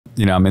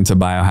I'm into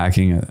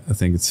biohacking. I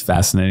think it's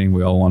fascinating.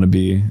 We all want to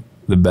be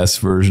the best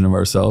version of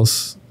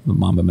ourselves, the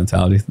Mamba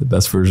mentality, the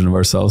best version of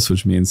ourselves,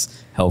 which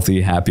means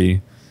healthy,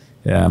 happy,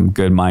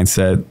 good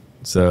mindset.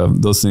 So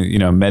those things,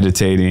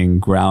 meditating,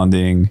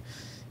 grounding,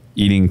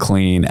 eating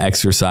clean,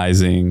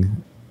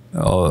 exercising,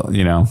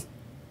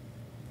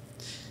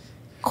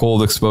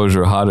 cold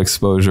exposure, hot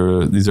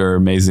exposure. These are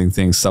amazing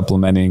things.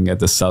 Supplementing at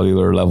the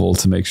cellular level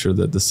to make sure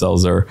that the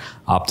cells are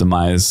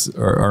optimized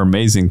are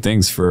amazing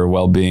things for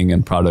well-being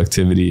and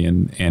productivity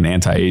and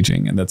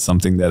anti-aging. And that's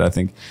something that I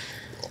think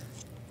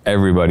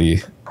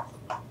everybody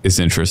is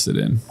interested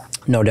in.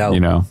 No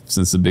doubt.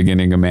 Since the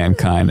beginning of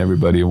mankind,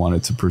 everybody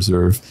wanted to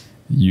preserve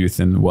youth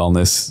and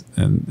wellness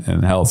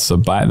and health. So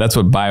that's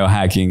what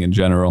biohacking in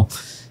general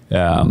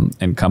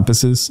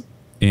encompasses.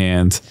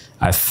 And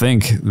I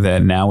think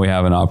that now we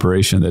have an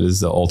operation that is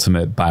the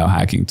ultimate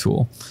biohacking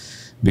tool,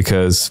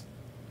 because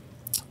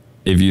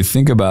if you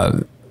think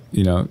about,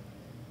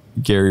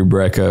 Gary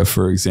Brecka,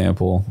 for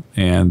example,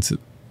 and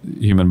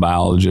human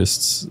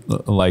biologists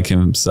like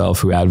himself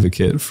who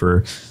advocate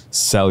for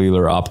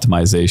cellular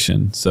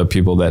optimization. So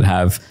people that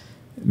have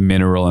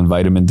mineral and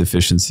vitamin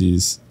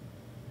deficiencies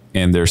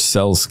and their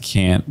cells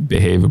can't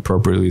behave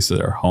appropriately, so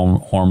their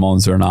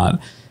hormones are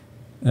not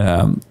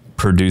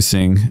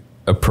producing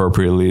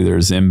appropriately,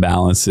 there's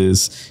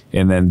imbalances,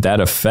 and then that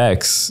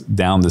affects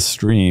down the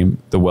stream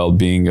the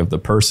well-being of the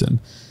person.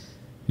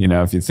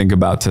 If you think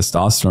about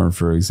testosterone,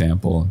 for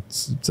example,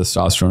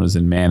 testosterone is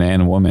in man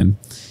and woman,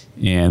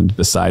 and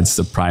besides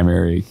the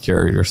primary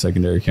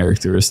secondary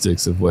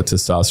characteristics of what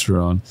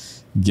testosterone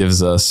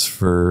gives us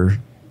for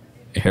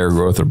hair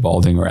growth or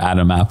balding or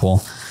Adam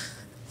apple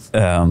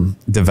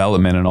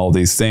development and all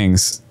these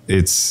things,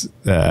 it's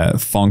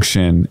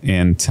function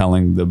in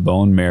telling the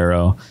bone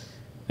marrow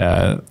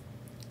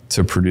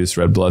to produce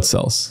red blood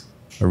cells,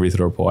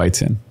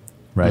 erythropoietin,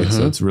 right? Mm-hmm.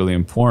 So it's really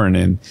important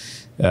in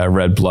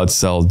red blood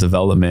cell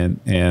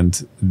development. And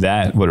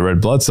what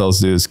red blood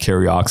cells do is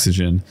carry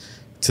oxygen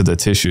to the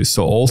tissue.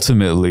 So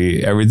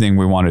ultimately, everything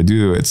we want to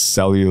do at the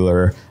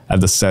cellular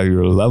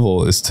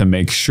level is to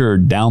make sure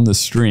down the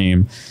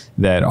stream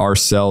that our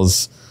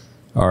cells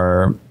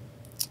are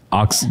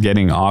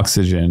getting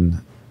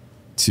oxygen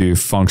to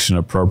function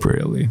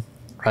appropriately.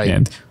 Right.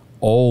 And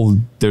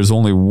there's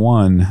only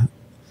one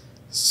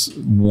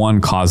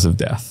cause of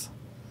death.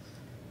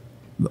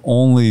 The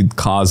only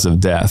cause of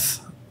death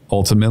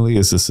ultimately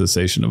is the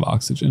cessation of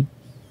oxygen.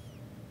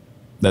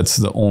 That's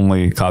the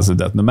only cause of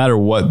death. No matter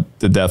what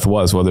the death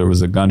was, whether it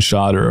was a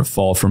gunshot or a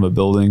fall from a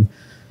building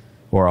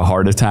or a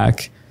heart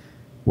attack,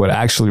 what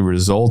actually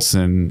results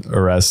in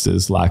arrest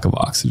is lack of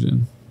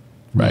oxygen,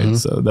 right? Mm-hmm.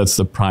 So that's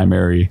the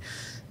primary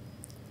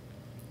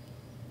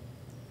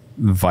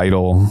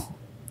vital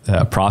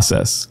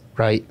process.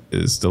 Right.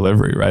 Is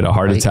delivery, right? A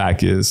heart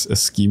attack is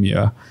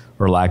ischemia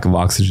or lack of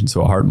oxygen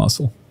to a heart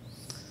muscle.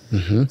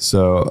 Mm-hmm.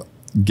 So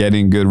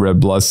getting good red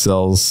blood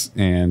cells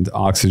and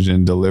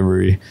oxygen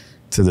delivery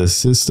to the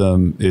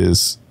system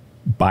is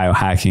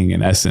biohacking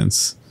in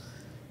essence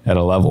at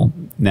a level.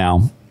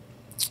 Now,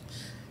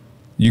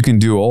 you can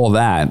do all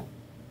that,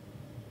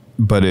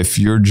 but if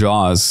your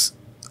jaws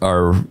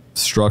are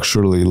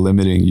structurally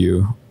limiting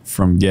you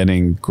from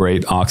getting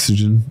great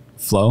oxygen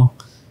flow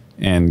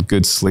and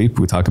good sleep,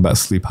 we talk about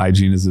sleep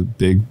hygiene as a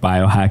big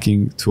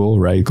biohacking tool,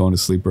 right? Going to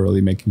sleep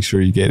early, making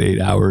sure you get 8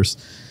 hours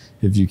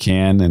if you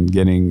can, and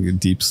getting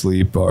deep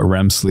sleep or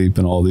REM sleep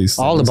and all these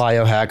things. All the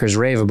biohackers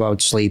rave about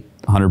sleep.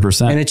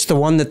 100%. And it's the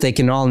one that they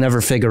can all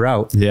never figure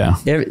out. Yeah.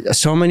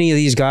 So many of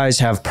these guys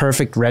have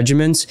perfect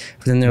regimens,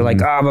 but then they're like,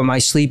 but my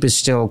sleep is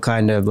still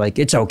kind of like,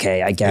 it's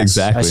okay, I guess.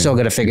 Exactly. I still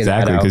got to figure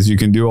that out. Because you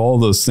can do all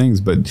those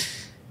things, but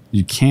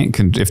you can't,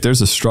 if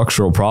there's a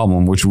structural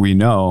problem, which we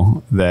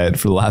know that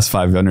for the last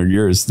 500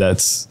 years,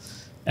 that's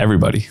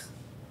everybody,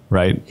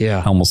 right?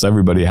 Yeah. Almost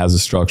everybody has a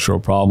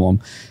structural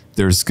problem.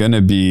 There's going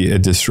to be a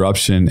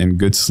disruption in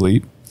good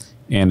sleep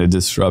and a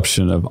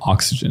disruption of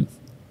oxygen.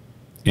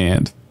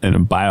 And in a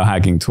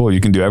biohacking tool,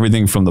 you can do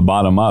everything from the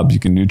bottom up. You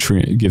can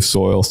give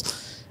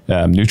soils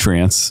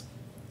nutrients,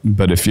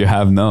 but if you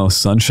have no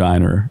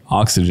sunshine or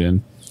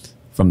oxygen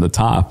from the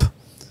top,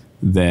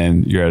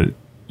 then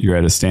you're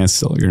at a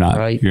standstill. You're not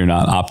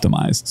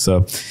optimized.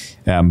 So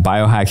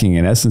biohacking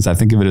in essence, I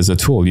think of it as a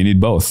tool. You need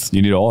both.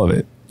 You need all of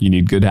it. You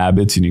need good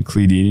habits, you need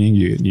clean eating,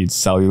 you need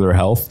cellular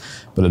health,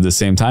 but at the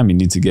same time, you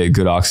need to get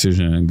good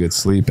oxygen and good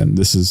sleep. And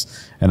this is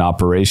an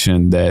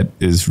operation that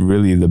is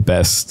really the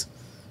best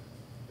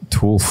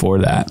tool for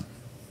that.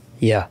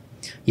 Yeah.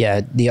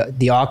 Yeah.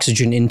 The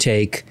oxygen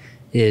intake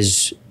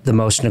is the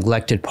most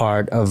neglected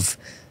part of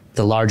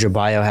the larger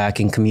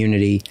biohacking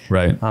community.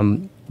 Right.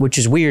 Which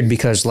is weird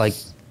because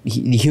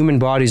the human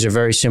bodies are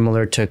very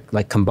similar to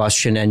like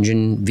combustion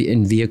engine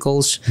in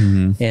vehicles.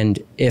 Mm-hmm. And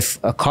if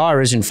a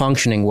car isn't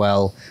functioning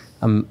well,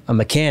 a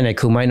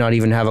mechanic who might not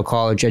even have a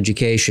college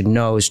education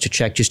knows to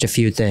check just a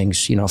few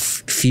things,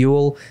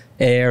 fuel,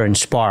 air, and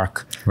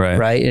spark.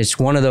 Right. It's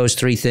one of those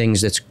three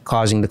things that's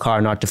causing the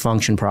car not to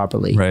function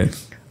properly. Right.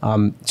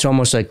 It's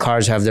almost like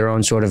cars have their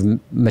own sort of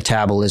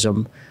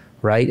metabolism,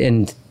 right?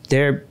 And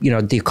they're, you know,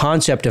 the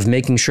concept of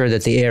making sure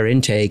that the air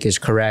intake is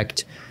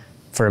correct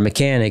for a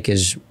mechanic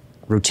is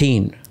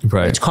routine.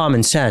 Right. It's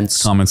common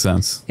sense. Common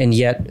sense. And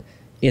yet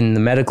in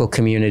the medical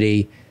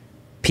community,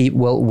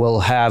 people will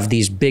have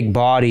these big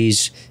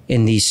bodies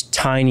in these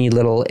tiny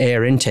little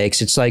air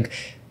intakes. It's like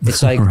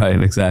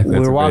right, exactly.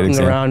 We're walking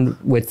around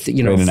with,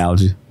 you know,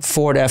 analogy.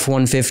 Ford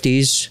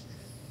F-150s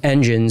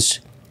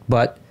engines,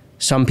 but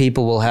some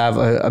people will have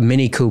a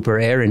Mini Cooper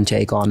air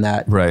intake on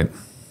that. Right.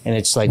 And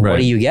it's like, what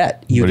do you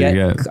get? You get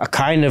a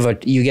kind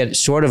of you get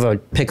sort of a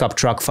pickup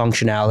truck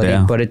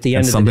functionality, but at the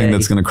end of the day, something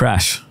that's going to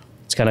crash.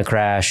 It's going to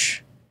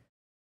crash.